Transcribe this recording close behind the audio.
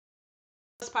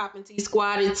What's poppin' T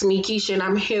Squad? It's me, Keisha, and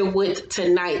I'm here with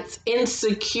tonight's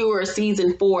Insecure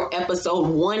Season 4, Episode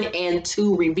 1 and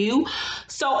 2 review.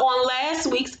 So on last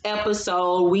week's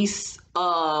episode,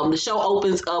 the show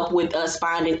opens up with us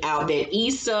finding out that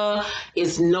Issa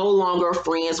is no longer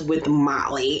friends with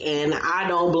Molly, and I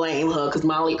don't blame her because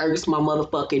Molly irks my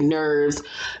motherfucking nerves.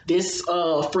 This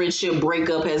friendship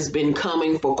breakup has been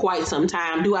coming for quite some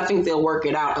time. Do I think they'll work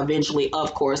it out eventually?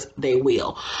 Of course they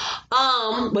will.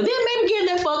 But then maybe getting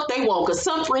that fuck they won't, because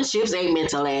some friendships ain't meant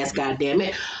to last,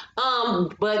 goddammit.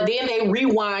 But then they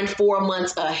rewind 4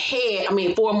 months ahead,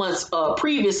 4 months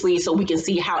previously, so we can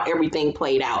see how everything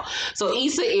played out. So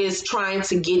Issa is trying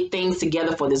to get things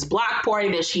together for this block party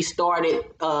that she started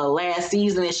last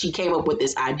season, and she came up with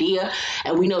this idea.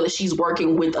 And we know that she's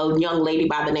working with a young lady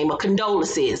by the name of Condola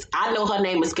Sis. I know her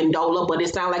name is Condola, but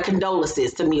it sounds like Condola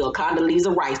Sis to me, or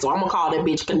Condoleezza Rice, so I'm gonna call that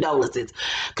bitch Condola Sis.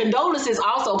 Condola Sis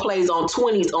also plays on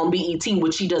 20s on BET,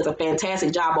 which she does a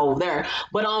fantastic job over there.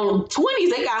 But on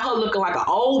 20s, they got her looking like an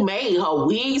old maid. Her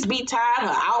wigs be tied,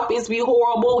 her outfits be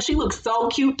horrible. She looks so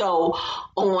cute though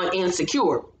on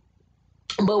Insecure.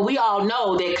 But we all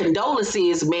know that Condola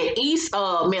Sis met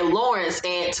Lawrence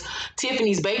at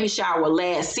Tiffany's baby shower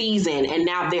last season, and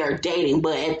now they're dating.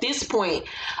 But at this point,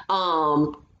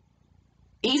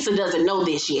 Issa doesn't know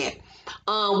this yet.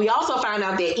 We also found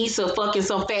out that Issa fucking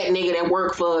some fat nigga that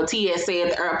worked for TSA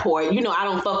at the airport. You know, I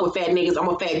don't fuck with fat niggas. I'm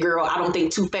a fat girl. I don't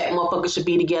think two fat motherfuckers should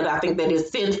be together. I think that is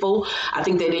sinful. I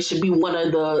think that it should be one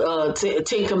of the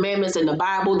 10 commandments in the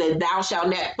Bible that thou shalt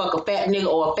not fuck a fat nigga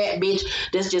or a fat bitch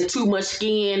that's just too much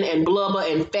skin and blubber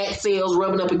and fat cells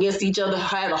rubbing up against each other.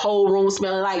 Had the whole room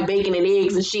smelling like bacon and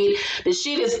eggs and shit. The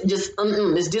shit is just,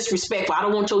 it's disrespectful. I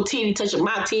don't want your titty touching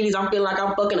my titties. I'm feeling like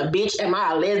I'm fucking a bitch. Am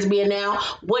I a lesbian now?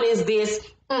 What is this?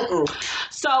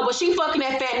 So, but she fucking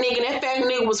that fat nigga, and that fat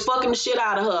nigga was fucking the shit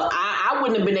out of her. I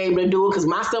wouldn't have been able to do it because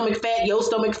my stomach fat, your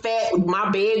stomach fat, my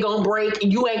bed gonna break,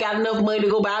 you ain't got enough money to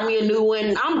go buy me a new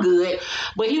one. I'm good.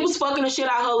 But he was fucking the shit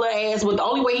out of her little ass, but the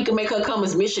only way he could make her come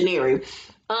is missionary.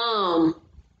 But I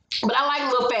like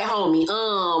little fat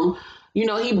homie. You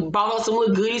know, he bought her some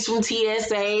little goodies from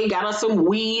TSA, got her some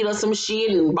weed or some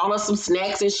shit, and bought her some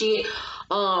snacks and shit.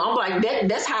 I'm like,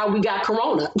 that's how we got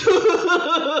Corona.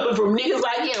 From niggas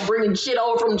like him bringing shit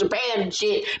over from Japan and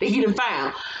shit that he done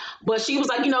found. But she was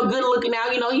like, you know, good looking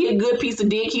out. You know, he a good piece of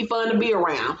dick. He fun to be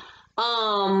around.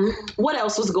 What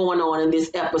else was going on in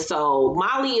this episode?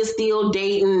 Molly is still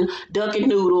dating Dunkin'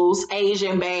 Noodles,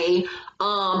 Asian Bae.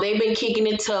 They've been kicking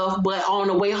it tough, but on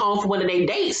the way home from one of their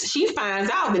dates, she finds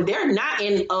out that they're not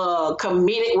in a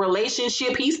committed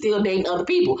relationship. He's still dating other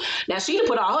people. Now, she done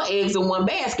put all her eggs in one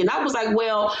basket. And I was like,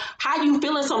 well, how you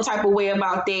feeling some type of way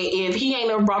about that? If he ain't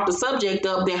ever brought the subject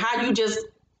up, then how you just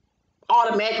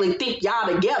automatically think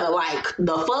y'all together? Like,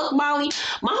 the fuck, Molly?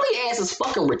 Molly ass is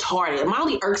fucking retarded.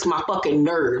 Molly irks my fucking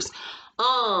nerves.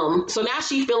 So now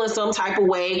she feeling some type of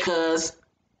way because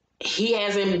he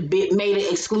hasn't made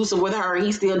it exclusive with her.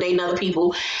 He's still dating other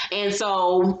people. And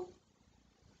so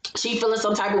she feeling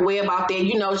some type of way about that.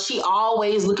 You know, she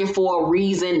always looking for a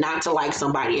reason not to like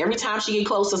somebody. Every time she get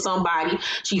close to somebody,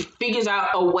 she figures out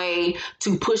a way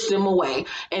to push them away.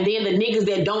 And then the niggas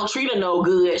that don't treat her no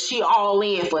good, she all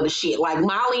in for the shit. Like,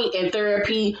 Molly and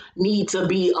therapy need to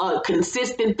be a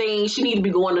consistent thing. She need to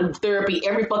be going to therapy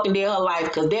every fucking day of her life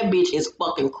because that bitch is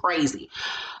fucking crazy.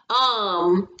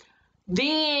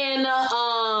 Then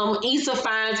Issa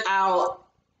finds out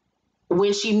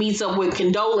when she meets up with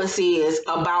Condola Sis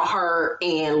about her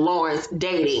and Lawrence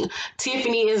dating.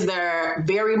 Tiffany is there,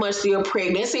 very much still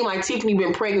pregnant. It seems like Tiffany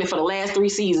been pregnant for the last 3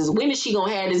 seasons. When is she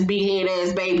gonna have this big head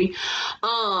ass baby?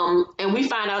 And we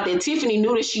find out that Tiffany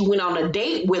knew that she went on a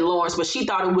date with Lawrence, but she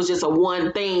thought it was just a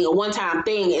one-time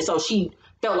thing, and so she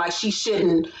felt like she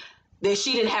didn't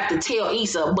have to tell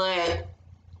Issa. But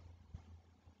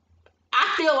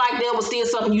I feel like there was still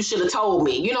something you should have told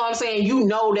me. You know what I'm saying? You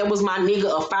know that was my nigga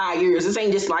of 5 years. This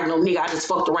ain't just like no nigga I just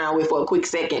fucked around with for a quick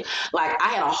second. Like, I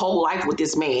had a whole life with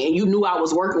this man. You knew I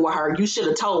was working with her. You should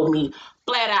have told me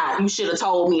flat out. You should have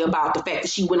told me about the fact that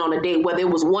she went on a date, whether it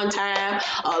was one time,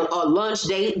 a lunch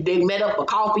date, they met up for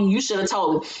coffee. You should have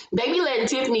told me. They be letting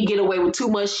Tiffany get away with too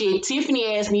much shit.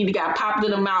 Tiffany ass need to got popped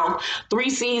in the mouth 3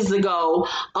 seasons ago.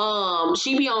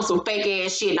 She be on some fake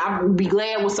ass shit, and I would be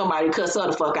glad when somebody cuss her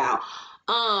the fuck out.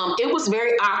 It was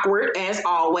very awkward, as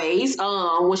always,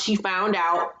 when she found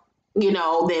out, you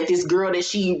know, that this girl that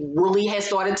she really has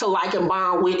started to like and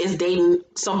bond with is dating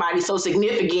somebody so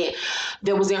significant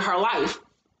that was in her life.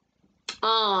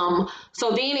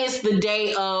 So then it's the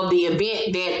day of the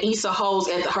event that Issa holds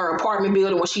at her apartment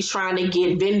building where she's trying to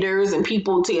get vendors and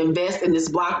people to invest in this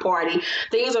block party.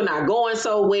 Things are not going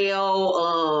so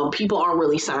well. People aren't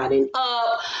really signing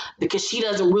up because she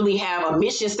doesn't really have a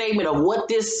mission statement of what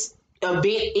this event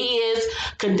is.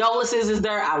 Condolences is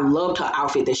there. I loved her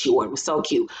outfit that she wore. It was so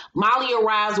cute. Molly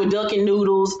arrives with Dunkin'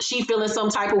 Noodles. She feeling some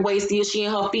type of way still. She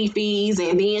in her fifis,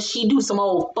 and then she do some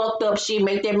old fucked up shit.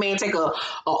 Make that man take a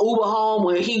Uber home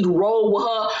when he roll with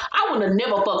her. I would have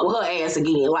never fucked with her ass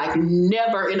again. Like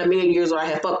never in a million years would I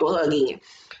have fucked with her again.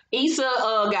 Issa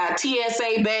got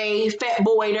TSA Bay, Fat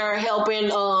Boy there helping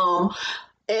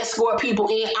escort people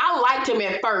in. I liked him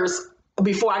at first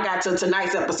before I got to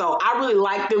tonight's episode. I really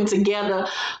liked them together.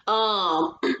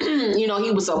 You know,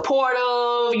 he was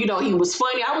supportive, you know, he was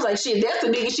funny. I was like, shit, that's the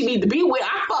nigga she need to be with.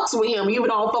 I fucks with him, even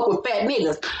though I don't fuck with fat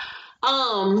niggas.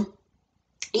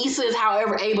 Issa is,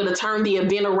 however, able to turn the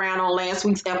event around on last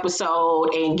week's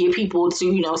episode and get people to,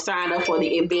 you know, sign up for the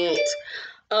event.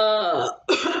 But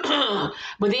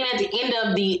then at the end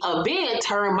of the event,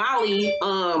 her and Molly,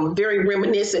 very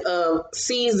reminiscent of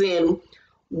season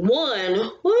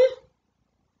 1. What?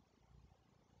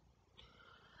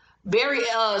 Very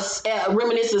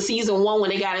reminiscent of season 1 when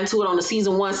they got into it on the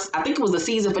season 1. I think it was the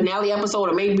season finale episode,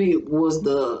 or maybe it was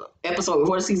the episode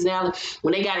before the season finale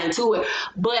when they got into it.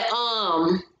 But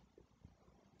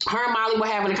her and Molly were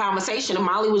having a conversation, and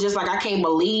Molly was just like, I can't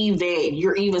believe that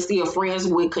you're even still friends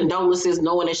with Condolences,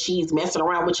 knowing that she's messing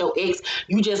around with your ex.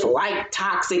 You just like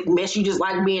toxic mess. You just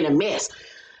like being a mess.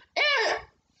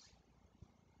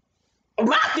 And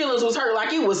my feelings was hurt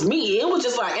like it was me. It was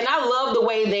just like, and I love the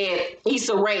way that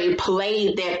Issa Rae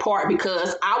played that part,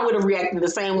 because I would have reacted the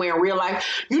same way in real life.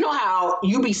 You know how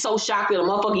you be so shocked that a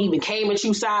motherfucker even came at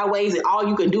you sideways and all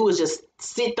you can do is just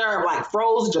sit there like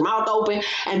froze with your mouth open,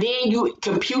 and then you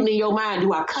computing in your mind,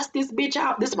 do I cuss this bitch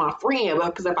out? This is my friend,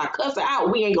 because if I cuss her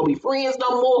out, we ain't gonna be friends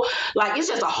no more. Like, it's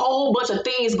just a whole bunch of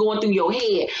things going through your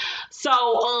head.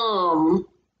 So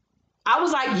I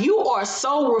was like, you are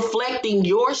so reflecting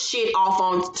your shit off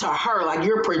onto her. Like,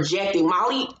 you're projecting.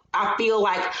 Molly, I feel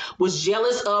like, was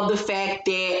jealous of the fact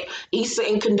that Issa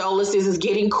and Condolences is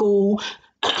getting cool.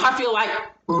 I feel like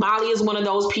Molly is one of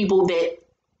those people that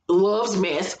loves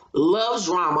mess, loves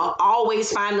drama, always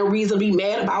find a reason to be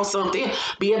mad about something,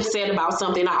 be upset about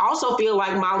something. I also feel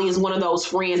like Molly is one of those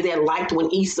friends that liked when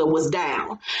Issa was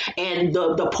down, and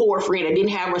the poor friend that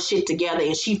didn't have her shit together,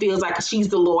 and she feels like she's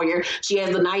the lawyer, she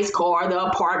has the nice car, the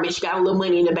apartment, she got a little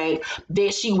money in the bank,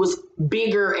 that she was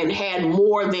bigger and had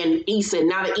more than Issa.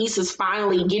 Now that Issa's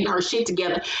finally getting her shit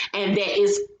together, and that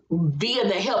is via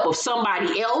the help of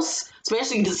somebody else,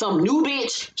 especially some new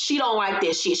bitch, she don't like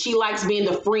that shit. She likes being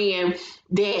the friend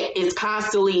that is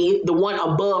constantly the one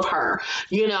above her.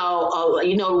 You know,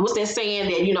 what's that saying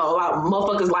that, you know, a lot of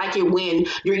motherfuckers like it when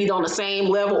you're either on the same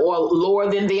level or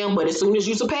lower than them, but as soon as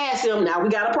you surpass them, now we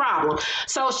got a problem.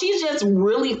 So she's just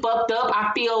really fucked up.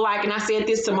 I feel like, and I said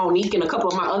this to Monique and a couple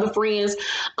of my other friends,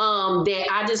 that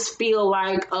I just feel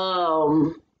like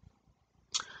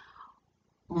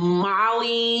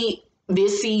Molly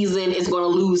this season is going to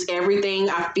lose everything.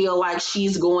 I feel like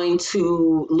she's going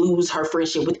to lose her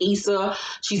friendship with Issa.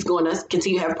 She's going to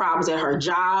continue to have problems at her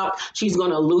job. She's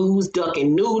going to lose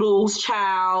Dunkin' Noodles,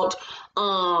 child.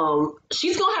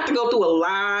 She's going to have to go through a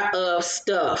lot of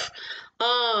stuff.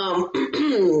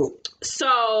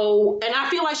 So, and I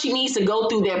feel like she needs to go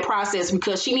through that process,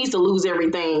 because she needs to lose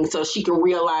everything so she can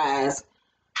realize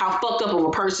how fucked up of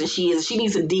a person she is. She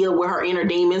needs to deal with her inner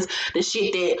demons, the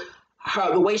shit that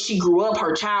the way she grew up,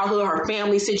 her childhood, her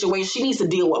family situation. She needs to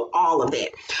deal with all of that.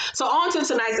 So on to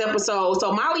tonight's episode.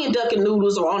 So Molly and Dunkin'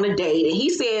 Noodles are on a date, and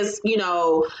he says, you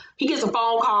know, he gets a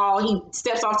phone call. He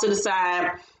steps off to the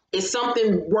side. It's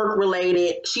something work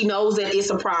related. She knows that it's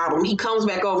a problem. He comes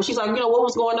back over. She's like, you know, what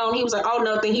was going on? He was like, oh,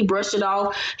 nothing. He brushed it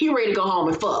off. He ready to go home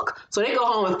and fuck. So they go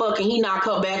home and fuck, and he knock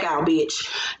her back out, bitch.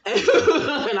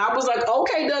 And I was like,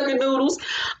 okay, Dunkin' Noodles.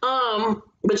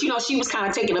 But, you know, she was kind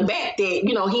of taken aback that,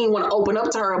 you know, he didn't want to open up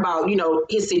to her about, you know,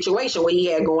 his situation, what he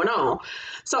had going on.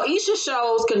 So Issa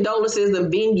shows Condolences the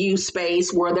venue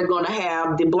space where they're going to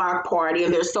have the block party,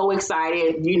 and they're so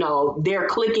excited. You know, they're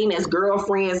clicking as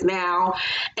girlfriends now.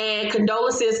 And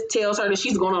Condolences tells her that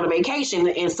she's going on a vacation.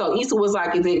 And so Issa was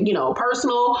like, is it, you know,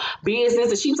 personal, business?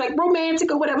 And she was like,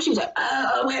 romantic or whatever. She was like,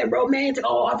 oh, hey, romantic.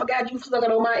 Oh, I forgot you sucking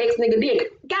on my ex-nigga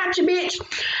dick. Gotcha, bitch.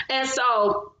 And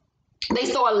so they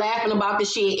started laughing about the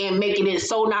shit and making it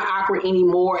so not awkward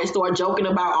anymore and start joking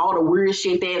about all the weird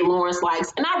shit that Lawrence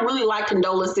likes. And I really like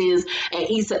Condolences and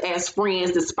Issa as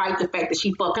friends, despite the fact that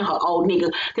she fucking her old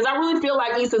nigga. Because I really feel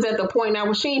like Issa's at the point now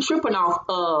where she ain't tripping off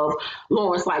of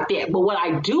Lawrence like that. But what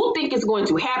I do think is going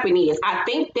to happen is I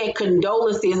think that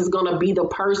Condolences is going to be the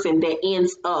person that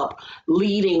ends up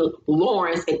leading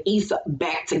Lawrence and Issa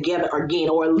back together again,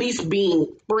 or at least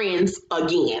being friends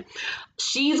again.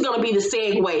 She's going to be the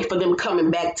segue for them coming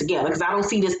back together, because I don't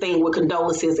see this thing with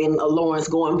Condolences and Lawrence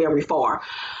going very far.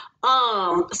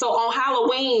 So on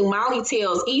Halloween, Molly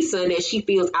tells Issa that she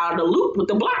feels out of the loop with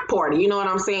the block party. You know what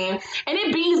I'm saying? And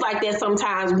it be like that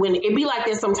sometimes when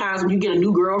you get a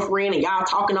new girlfriend and y'all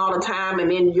talking all the time,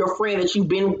 and then your friend that you've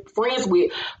been friends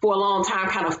with for a long time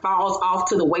kind of falls off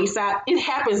to the wayside. It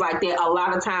happens like that a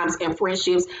lot of times in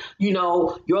friendships. You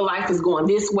know, your life is going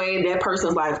this way, that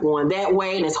person's life going that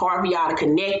way, and it's hard for y'all to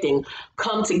connect and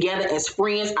come together as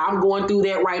friends. I'm going through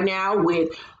that right now with,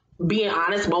 being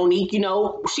honest, Monique, you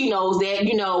know, she knows that,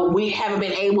 you know, we haven't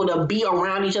been able to be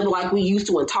around each other like we used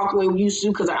to and talk the way we used to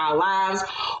because of our lives,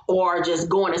 or just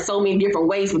going in so many different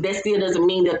ways. But that still doesn't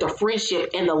mean that the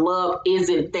friendship and the love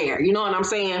isn't there. You know what I'm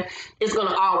saying? It's going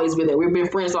to always be there. We've been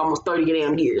friends for almost 30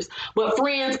 damn years. But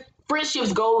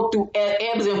friendships go through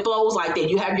ebbs and flows like that.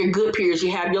 You have your good periods,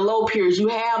 you have your low periods, you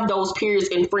have those periods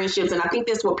in friendships. And I think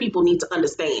that's what people need to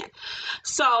understand.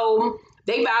 So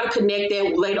they vow to connect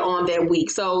that later on that week.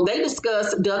 So they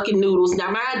discuss duck and noodles. Now,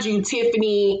 mind you,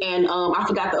 Tiffany and I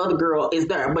forgot the other girl is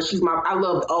there, but I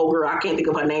love the old girl. I can't think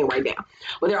of her name right now.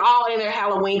 But they're all in their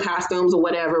Halloween costumes or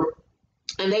whatever.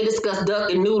 And they discuss duck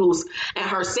and noodles and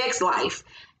her sex life.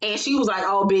 And she was like,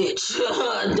 oh,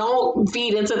 bitch, don't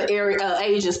feed into the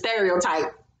Asian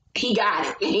stereotype. He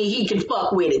got it. He can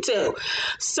fuck with it too.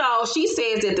 So she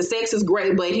says that the sex is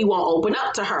great, but he won't open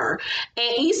up to her.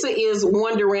 And Issa is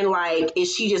wondering, like,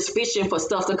 is she just fishing for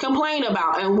stuff to complain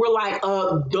about? And we're like,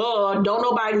 duh, don't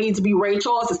nobody need to be Ray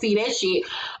Charles to see that shit,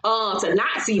 to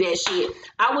not see that shit.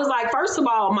 I was like, first of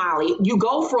all, Molly, you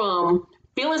go from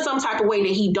feeling some type of way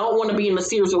that he don't want to be in a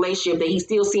serious relationship, that he's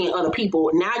still seeing other people.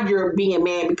 Now you're being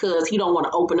mad because he don't want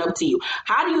to open up to you.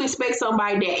 How do you expect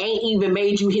somebody that ain't even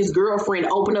made you his girlfriend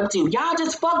to open up to you? Y'all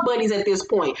just fuck buddies at this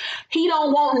point. He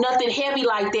don't want nothing heavy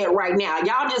like that right now.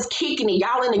 Y'all just kicking it.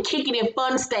 Y'all in the kicking it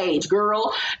fun stage,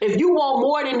 girl. If you want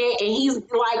more than that, and he's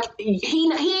like, he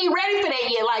ain't ready for that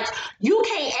yet. Like, you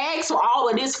can't ask for all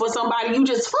of this for somebody you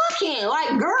just fucking.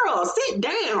 Like, girl, sit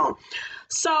down.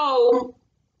 So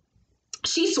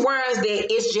she swears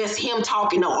that it's just him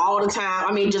talking all the time.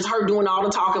 I mean, just her doing all the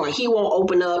talking, like he won't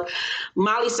open up.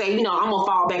 Molly say, you know, I'm gonna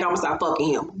fall back, I'm gonna stop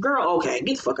fucking him. Girl, okay,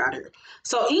 get the fuck out of here.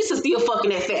 So Issa's still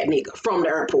fucking that fat nigga from the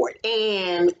airport.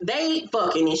 And they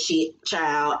fucking and shit,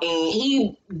 child. And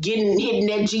he hitting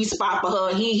that G-spot for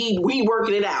her. He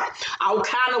working it out. I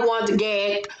kind of wanted to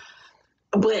gag,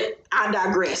 but I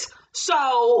digress.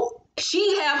 So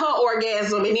she have her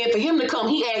orgasm, and then for him to come,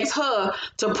 he asks her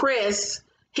to press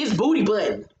his booty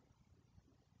button.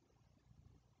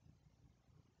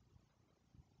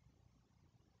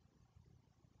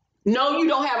 No, you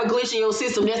don't have a glitch in your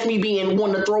system. That's me being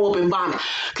wanting to throw up and vomit.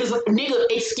 Because, nigga,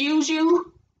 excuse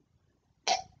you,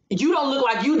 you don't look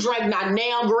like you drank not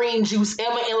now green juice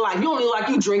ever in life. You don't look like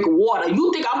you drink water.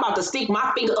 You think I'm about to stick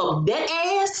my finger up that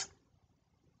ass?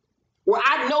 Where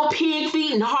I know pig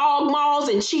feet and hog maws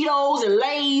and Cheetos and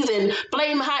Lay's and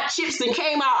Flaming Hot Chips and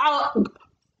came out.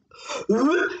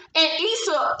 And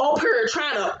Issa up here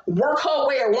trying to work her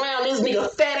way around this nigga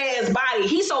fat ass body.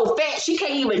 He's so fat she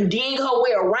can't even dig her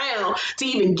way around to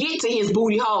even get to his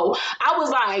booty hole. I was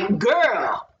like,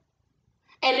 girl.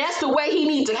 And that's the way he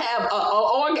needs to have a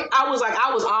organ. I was like,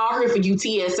 I was all here for you,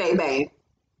 TSA, babe.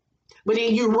 But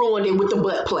then you ruined it with the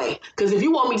butt play. Because if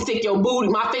you want me to stick your booty,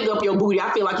 my finger up your booty,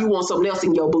 I feel like you want something else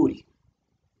in your booty.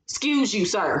 Excuse you,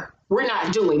 sir. We're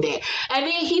not doing that. And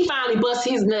then he finally busts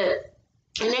his nut.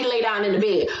 And they lay down in the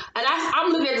bed. And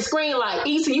I'm looking at the screen like,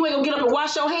 Issa, you ain't gonna get up and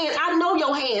wash your hands? I know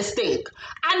your hands stink.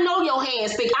 I know your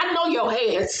hands stink. I know your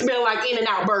hands smell like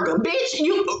In-N-Out Burger. Bitch,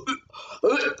 you...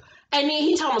 And then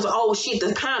he told us, oh shit,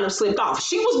 the condom slipped off.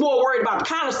 She was more worried about the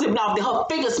condom slipping off than her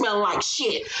finger smelling like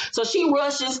shit. So she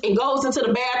rushes and goes into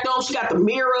the bathroom. She got the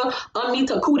mirror underneath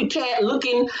her cootie cat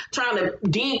looking, trying to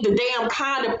dig the damn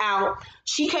condom out.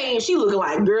 She looking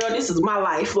like, girl, this is my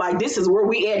life. Like, this is where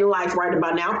we at in life right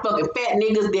about now. I'm fucking fat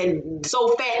niggas that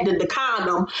so fat that the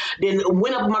condom then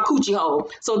went up my coochie hole.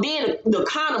 So then the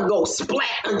condom goes splat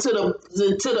into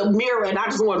the mirror, and I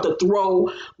just wanted to throw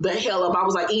the hell up. I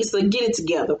was like, Issa, get it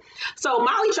together. So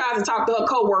Molly tries to talk to her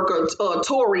coworker,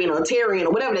 Torian or Terrian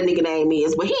or whatever that nigga name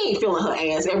is, but he ain't feeling her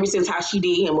ass ever since how she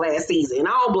did him last season. And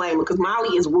I don't blame her because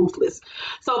Molly is ruthless.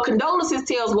 So Condolences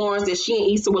tells Lawrence that she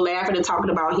and Issa were laughing and talking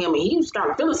about him, and he was kind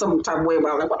of feeling some type of way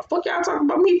about it. Like, what the fuck y'all talking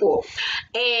about me for?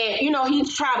 And, he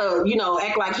tried to,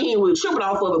 act like he ain't really tripping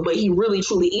off of it, but he really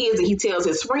truly is. And he tells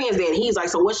his friends that, and he's like,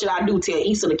 so what should I do? Tell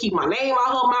Issa to keep my name out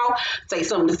her mouth? Say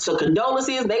something to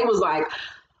Condolences? They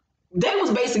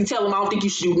was basically telling him, I don't think you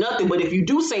should do nothing, but if you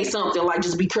do say something, like,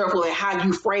 just be careful at how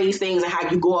you phrase things and how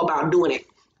you go about doing it.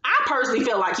 I personally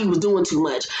felt like he was doing too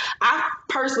much. I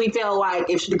personally felt like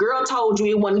if the girl told you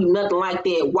it wasn't even nothing like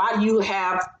that, why do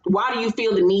you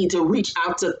feel the need to reach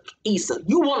out to Issa?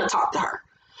 You want to talk to her.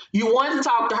 You wanted to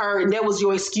talk to her, and that was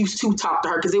your excuse to talk to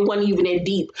her because it wasn't even that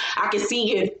deep. I could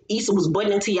see if Issa was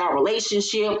butting into your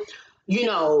relationship,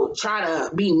 try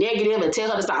to be negative and tell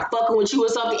her to stop fucking with you or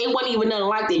something. It wasn't even nothing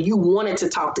like that. You wanted to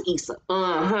talk to Issa.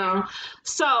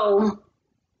 So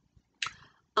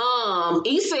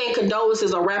Issa and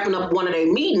Condolences are wrapping up one of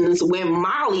their meetings when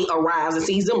Molly arrives and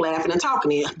sees them laughing and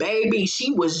talking. And baby,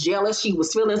 she was jealous. She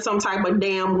was feeling some type of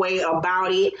damn way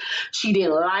about it. She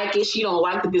didn't like it. She don't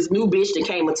like that this new bitch that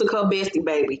came and took her bestie,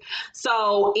 baby.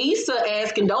 So Issa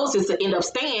asked Condolences to end up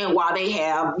staying while they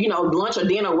have, lunch or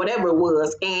dinner or whatever it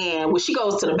was. And when she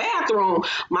goes to the bathroom,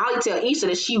 Molly tells Issa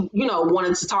that she,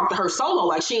 wanted to talk to her solo,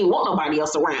 like she didn't want nobody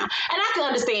else around. And I can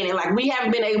understand it. Like, we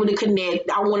haven't been able to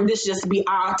connect. I wanted this just to be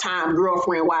our time,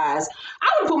 girlfriend wise. I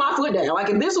would have put my foot down. Like,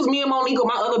 if this was me and Monique or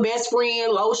my other best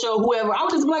friend, Losha, whoever, I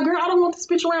would just be like, girl, I don't want this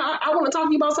bitch around. I want to talk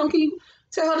to you about something. Can you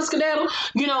tell her to skedaddle?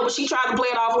 But she tried to play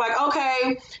it off like,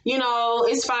 okay,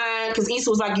 it's fine. Because Issa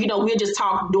was like, we'll just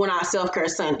talk during our self-care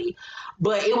Sunday.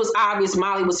 But it was obvious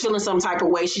Molly was feeling some type of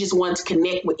way. She just wanted to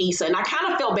connect with Issa. And I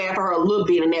kind of felt bad for her a little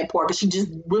bit in that part because she just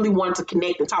really wanted to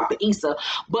connect and talk to Issa.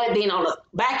 But then on the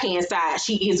backhand side,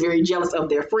 she is very jealous of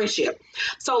their friendship.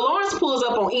 So Lawrence pulls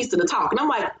up on Issa to talk. And I'm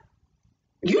like,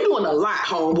 you're doing a lot,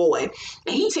 homeboy.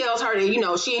 And he tells her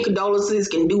that, she and Condolences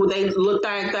can do what they look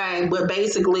thing. But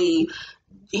basically,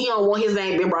 he don't want his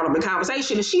name being brought up in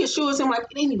conversation. And she assures him, like,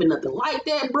 it ain't even nothing like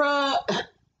that, bruh.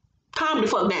 Calm the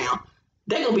fuck down.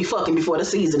 They're going to be fucking before the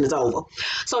season is over.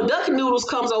 So Duck Noodles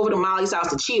comes over to Molly's house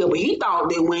to chill, but he thought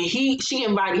that when she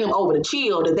invited him over to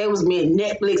chill, that they was being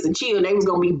Netflix and chill, they was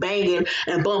going to be banging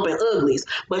and bumping uglies.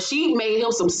 But she made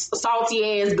him some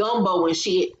salty-ass gumbo and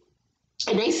shit.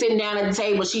 And they sitting down at the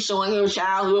table, she showing him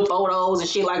childhood photos and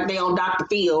shit like they on Dr.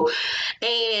 Phil.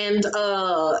 And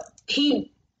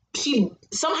she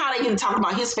somehow they get to talk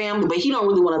about his family, but he don't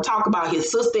really want to talk about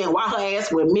his sister and why her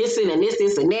ass went missing and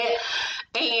this and that.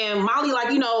 And Molly, like,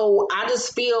 I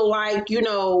just feel like,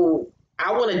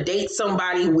 I want to date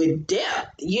somebody with depth.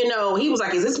 He was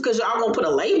like, is this because y'all gonna put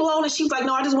a label on it? She was like,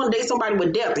 no, I just want to date somebody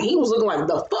with depth. And he was looking like,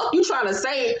 the fuck you trying to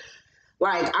say?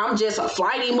 Like, I'm just a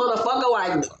flighty motherfucker.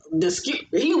 Like,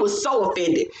 he was so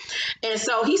offended. And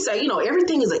so he said,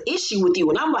 everything is an issue with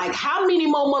you. And I'm like, how many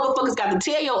more motherfuckers got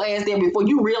to tell your ass that before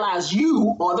you realize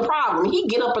you are the problem? He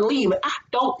get up and leave. And I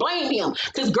don't blame him.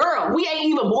 Because, girl, we ain't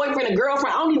even boyfriend and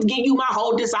girlfriend. I don't need to give you my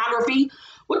whole discography.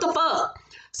 What the fuck?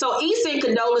 So Issa and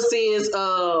Condolences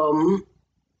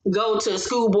go to a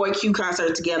Schoolboy Q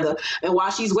concert together. And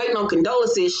while she's waiting on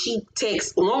Condolences, she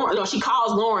texts Lawrence, she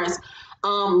calls Lawrence.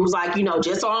 Was like,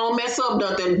 just so I don't mess up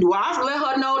nothing, do I let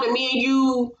her know that me and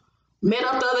you met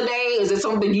up the other day? Is it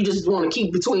something you just want to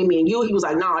keep between me and you? He was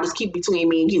like, no, just keep between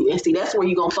me and you. And see, that's where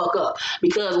you're going to fuck up.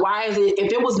 Because why is it,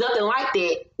 if it was nothing like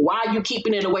that, why are you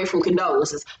keeping it away from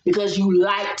Condolences? Because you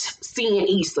liked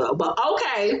seeing Issa. But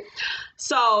okay.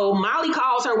 So Molly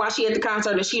calls her while she at the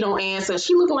concert and she don't answer.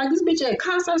 She looking like this bitch at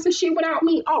concerts and shit without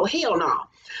me. Oh, hell no.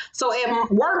 So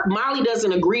at work, Molly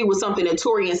doesn't agree with something that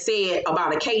Torian said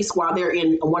about a case while they're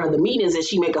in one of the meetings, and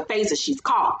she make a face as she's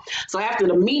caught. So after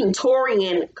the meeting,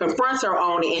 Torian confronts her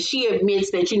on it, and she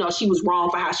admits that, she was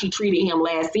wrong for how she treated him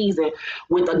last season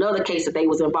with another case that they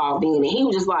was involved in. And he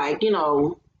was just like, he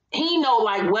know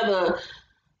like whether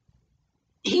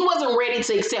he wasn't ready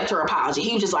to accept her apology.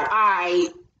 He was just like, I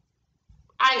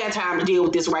ain't got time to deal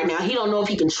with this right now. He don't know if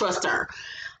he can trust her.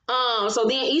 So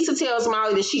then Issa tells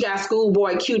Molly that she got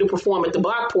Schoolboy Q to perform at the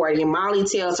block party, and Molly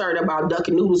tells her about Duck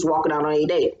and Noodles walking out on a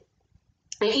date.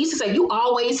 And Issa said, you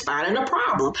always finding a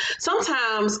problem.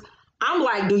 Sometimes I'm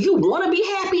like, do you want to be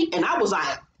happy? And I was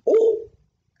like, ooh.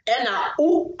 And I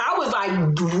was like,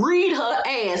 read her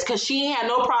ass, because she ain't had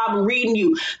no problem reading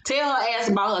you. Tell her ass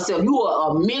about herself. You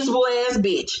are a miserable ass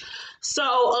bitch.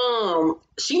 So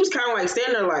she was kind of like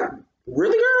standing there like,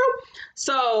 really, girl?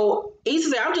 So Issa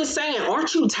said, I'm just saying,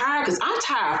 aren't you tired? Because I'm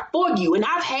tired for you. And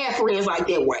I've had friends like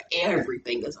that where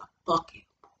everything is a fucking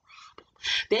problem.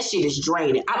 That shit is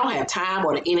draining. I don't have time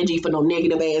or the energy for no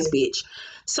negative ass bitch.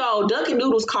 So Dunkin'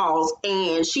 Noodles calls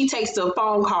and she takes the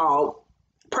phone call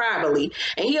privately,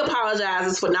 and he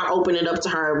apologizes for not opening up to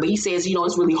her, but he says,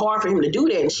 it's really hard for him to do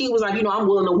that. And she was like, I'm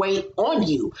willing to wait on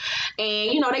you.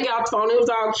 And they get off the phone, it was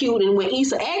all cute. And when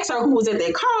Issa asked her who was at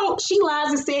that call, she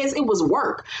lies and says it was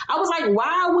work. I was like,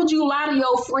 why would you lie to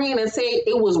your friend and say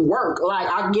it was work? Like,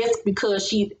 I guess because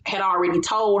she had already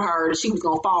told her that she was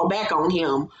gonna fall back on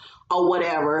him or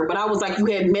whatever. But I was like, you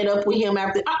had met up with him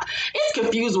after. It's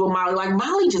confusing with Molly. Like,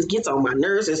 Molly just gets on my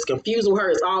nerves. It's confusing with her.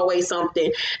 It's always something.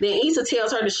 Then Issa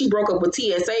tells her that she broke up with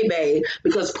TSA Babe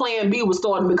because Plan B was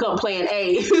starting to become Plan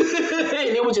A.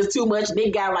 And it was just too much.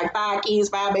 They got like 5 kids,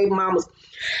 5 baby mamas.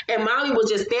 And Molly was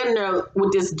just standing there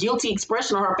with this guilty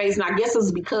expression on her face. And I guess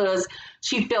it's because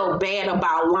she felt bad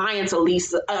about lying to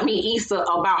Issa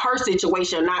about her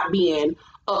situation not being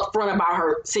upfront about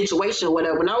her situation or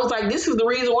whatever. And I was like, this is the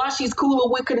reason why she's cooler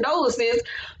with condolences,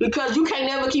 because you can't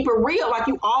never keep it real. Like,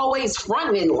 you always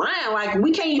fronting and lying. Like,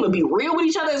 we can't even be real with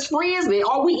each other as friends. Then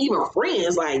are we even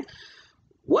friends? Like,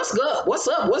 what's good? What's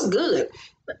up? What's good?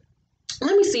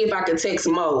 Let me see if I can text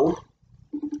Mo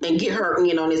and get her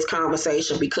in on this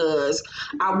conversation, because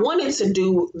I wanted to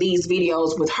do these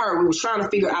videos with her. We was trying to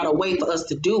figure out a way for us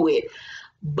to do it,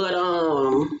 but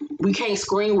we can't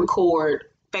screen record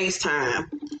FaceTime.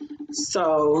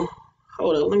 So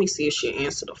hold up, let me see if she'll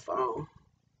answer the phone.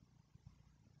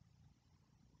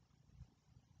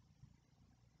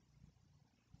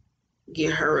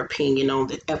 Get her opinion on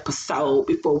the episode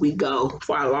before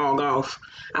I log off.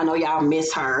 I know y'all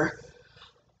miss her.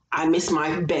 I miss my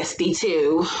bestie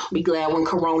too. Be glad when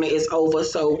Corona is over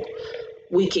so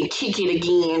we can kick it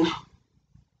again.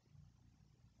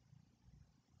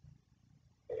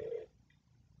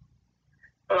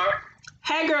 Hello?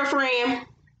 Hey, girlfriend.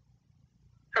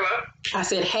 Hello? I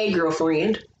said, hey,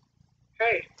 girlfriend.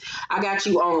 Hey. I got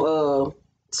you on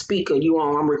speaker.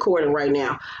 I'm recording right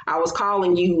now. I was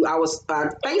calling you. I was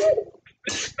Thank you.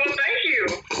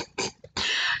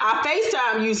 I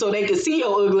FaceTime you so they can see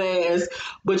your ugly ass,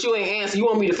 but you ain't answer. You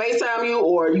want me to FaceTime you,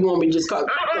 or you want me to just call?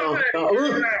 This tight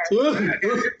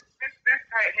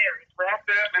hair is wrapped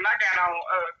up, and I got on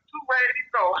 2 ready to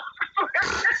go.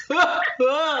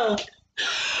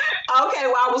 Okay,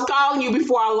 well, I was calling you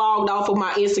before I logged off of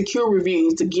my Insecure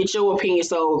reviews to get your opinion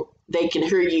so they can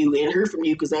hear you and hear from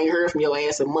you, because they ain't heard from your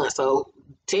ass in months. So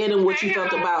tell them what you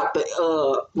felt about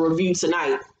the review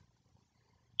tonight.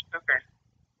 Okay.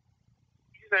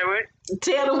 You say what?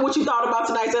 Tell them what you thought about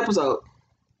tonight's episode.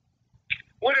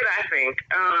 What did I think?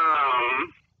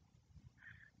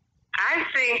 I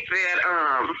think that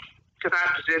because I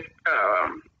was just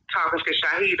talking to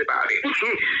Shahid about it.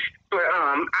 But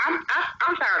I'm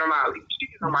tired of Molly.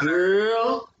 She gets on my nerves.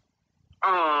 Girl.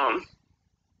 I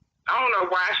don't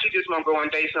know why she just won't go and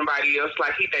date somebody else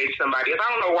like he dated somebody else. I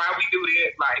don't know why we do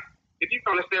that. Like, if you're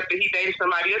gonna accept that he dated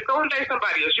somebody else, go and date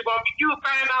somebody else. You'll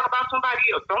find out about somebody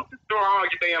else. Don't just throw all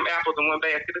your damn apples in one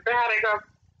basket. Is that how they go?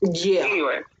 Yeah.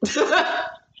 Anyway.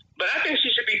 But I think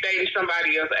she should be dating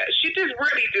somebody else. She just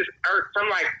really irks.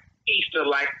 I'm like, Easter,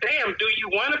 like, damn, do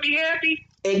you want to be happy?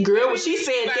 And girl, when she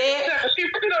said like, that, she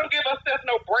really don't give herself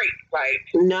no break. Like,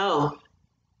 no.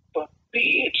 But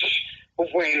bitch,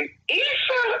 when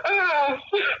Issa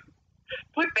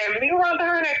put that mirror under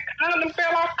her and that condom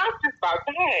fell off, I was just about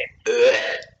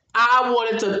that. I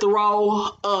wanted to throw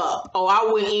up. Oh, I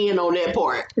went in on that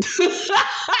part. Because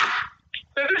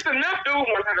there's enough dudes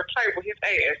want her to play with his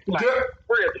ass. Like, girl,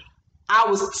 really. I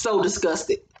was so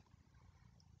disgusted.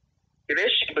 Yeah, that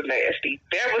shit was nasty.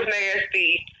 That was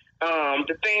nasty.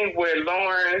 The thing with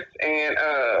Lawrence and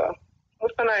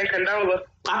what's her name? Condola.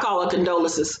 I call her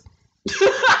condolences.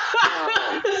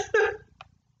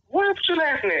 What you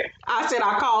laughing at? I said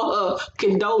I call her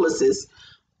condolences.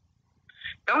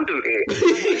 Don't do that.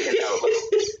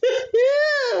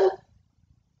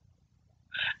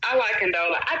 I like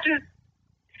Condola. I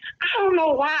don't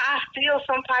know why I feel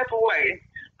some type of way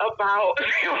about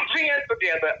them being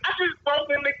together. I just want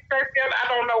them to get together. I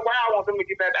don't know why I want them to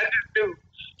get together. I just do.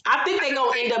 I think they're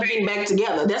going to end up getting back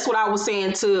together. That's what I was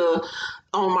saying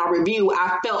on my review.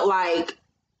 I felt like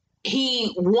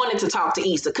he wanted to talk to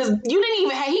Issa, because he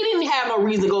didn't have no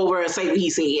reason to go over and say what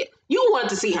he said. You wanted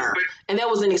to see her, and that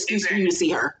was an excuse for you to see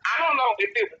her. I don't know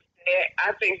if it was that.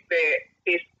 I think that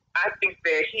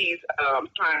he's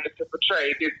trying to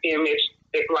portray this image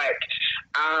that, like,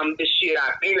 the shit,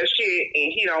 I've been the shit,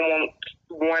 and he don't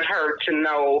want her to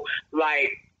know,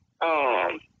 like,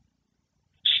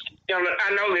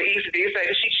 I know that Issa did say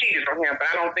that she cheated on him, but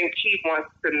I don't think he wants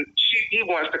the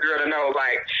girl to know,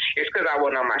 like, it's because I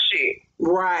wasn't on my shit.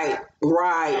 Right.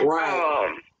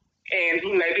 and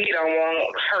maybe he don't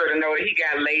want her to know that he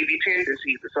got lazy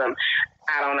tendencies or something.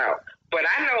 I don't know. But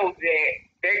I know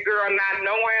that girl not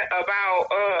knowing about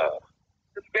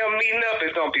them meeting up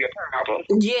is gonna be a problem.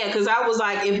 Yeah, because I was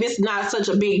like, if it's not such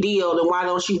a big deal, then why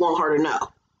don't you want her to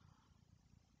know?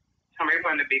 I mean, it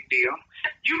wasn't a big deal.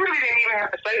 You really didn't even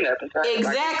have to say nothing.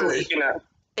 Exactly. Like, you know.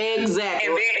 Exactly.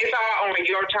 And then it's all on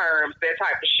your terms, that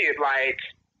type of shit. Like,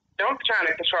 don't be trying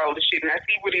to control the shit. Now,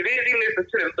 see what it is. He listens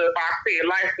to the little box said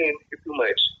life seems too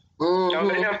much. Mm-hmm. Don't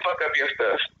let him fuck up your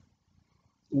stuff.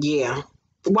 Yeah.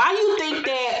 Why do you think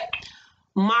that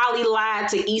Molly lied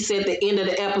to Issa at the end of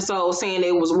the episode saying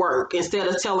it was work instead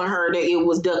of telling her that it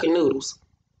was duck and noodles?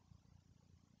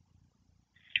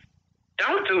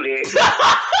 Don't do that.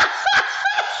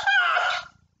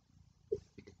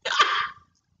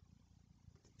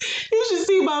 You should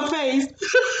see my face.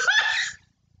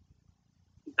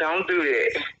 Don't do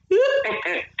that.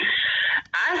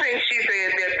 I think she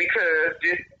said that because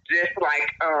just like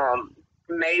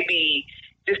maybe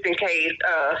just in case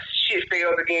shit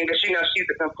fails again, because she knows she's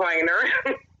a complainer.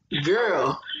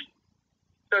 Girl.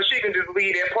 So she can just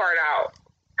leave that part out.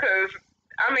 Because,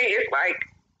 I mean, it's like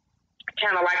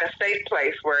kind of like a safe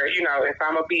place where, you know, if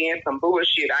I'm going to be in some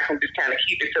bullshit, I can just kind of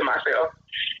keep it to myself.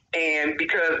 And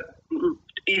because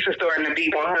Issa's starting to be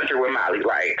 100 with Molly,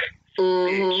 like,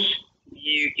 bitch,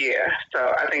 yeah. So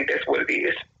I think that's what it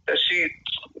is. So she,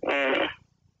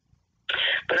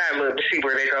 but I'd love to see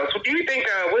where that goes. So do you think,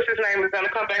 what's his name, is going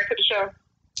to come back to the show?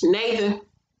 Nathan.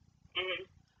 Mm-hmm.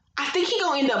 I think he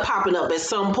gonna end up popping up at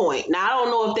some point. Now I don't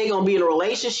know if they gonna be in a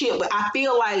relationship, but I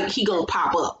feel like he gonna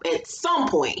pop up at some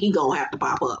point. He gonna have to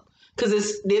pop up because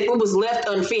it was left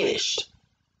unfinished,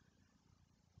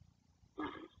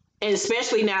 and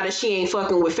especially now that she ain't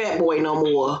fucking with Fat Boy no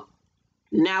more.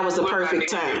 Now is the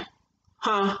perfect time,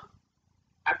 huh?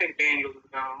 I think Daniel is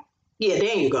gone. Yeah,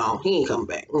 Daniel gone. He ain't coming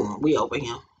back. We over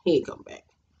him. He ain't coming back.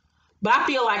 But I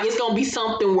feel like it's gonna be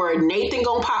something where Nathan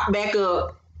gonna pop back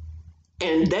up.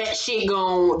 And that shit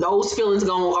those feelings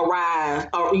gonna arise,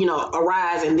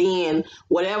 and then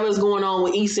whatever's going on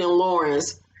with Issa and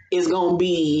Lawrence is gonna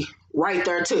be right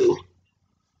there too.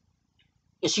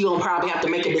 And she gonna probably have to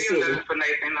make a decision. For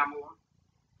Nathan no more.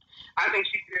 I think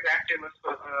she did that feelings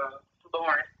for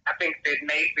Lawrence. I think that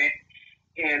Nathan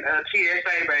and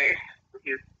TSA, babe,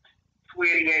 his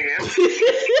sweaty ass.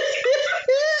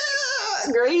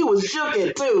 Girl, he was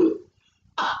shooking too.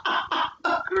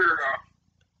 Girl.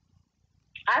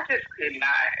 I just could not.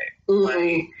 She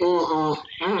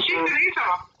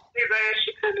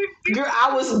Girl,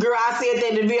 I said that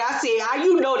in the video. I said, how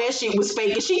you know that shit was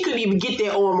fake? And she couldn't even get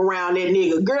that arm around that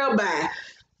nigga. Girl, bye.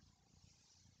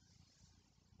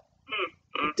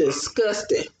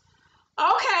 Disgusting.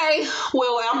 Okay,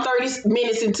 well, I'm 30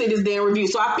 minutes into this damn review,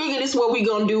 so I figured this is what we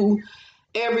gonna do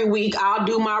every week. I'll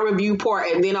do my review part,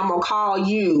 and then I'm gonna call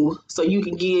you so you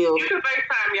can give. You can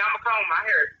FaceTime me. I'm gonna comb my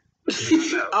hair.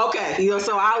 Okay,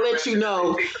 so I'll let you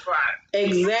know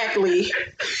exactly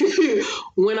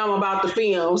when I'm about to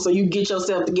film, so you get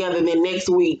yourself together, and then next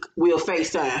week we'll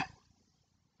FaceTime.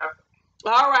 Okay.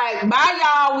 All right, bye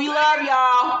y'all. We love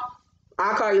y'all.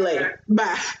 I'll call you later.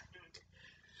 Bye.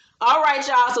 All right,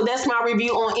 y'all. So that's my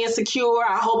review on Insecure.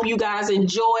 I hope you guys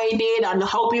enjoyed it. I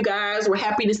hope you guys were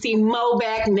happy to see Mo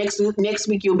back. Next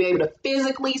week, you'll be able to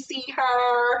physically see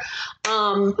her.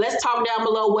 Let's talk down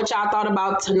below what y'all thought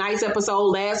about tonight's episode,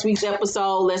 last week's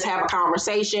episode. Let's have a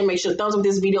conversation. Make sure to thumbs up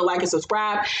this video, like, and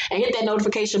subscribe, and hit that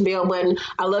notification bell button.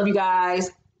 I love you guys.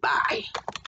 Bye.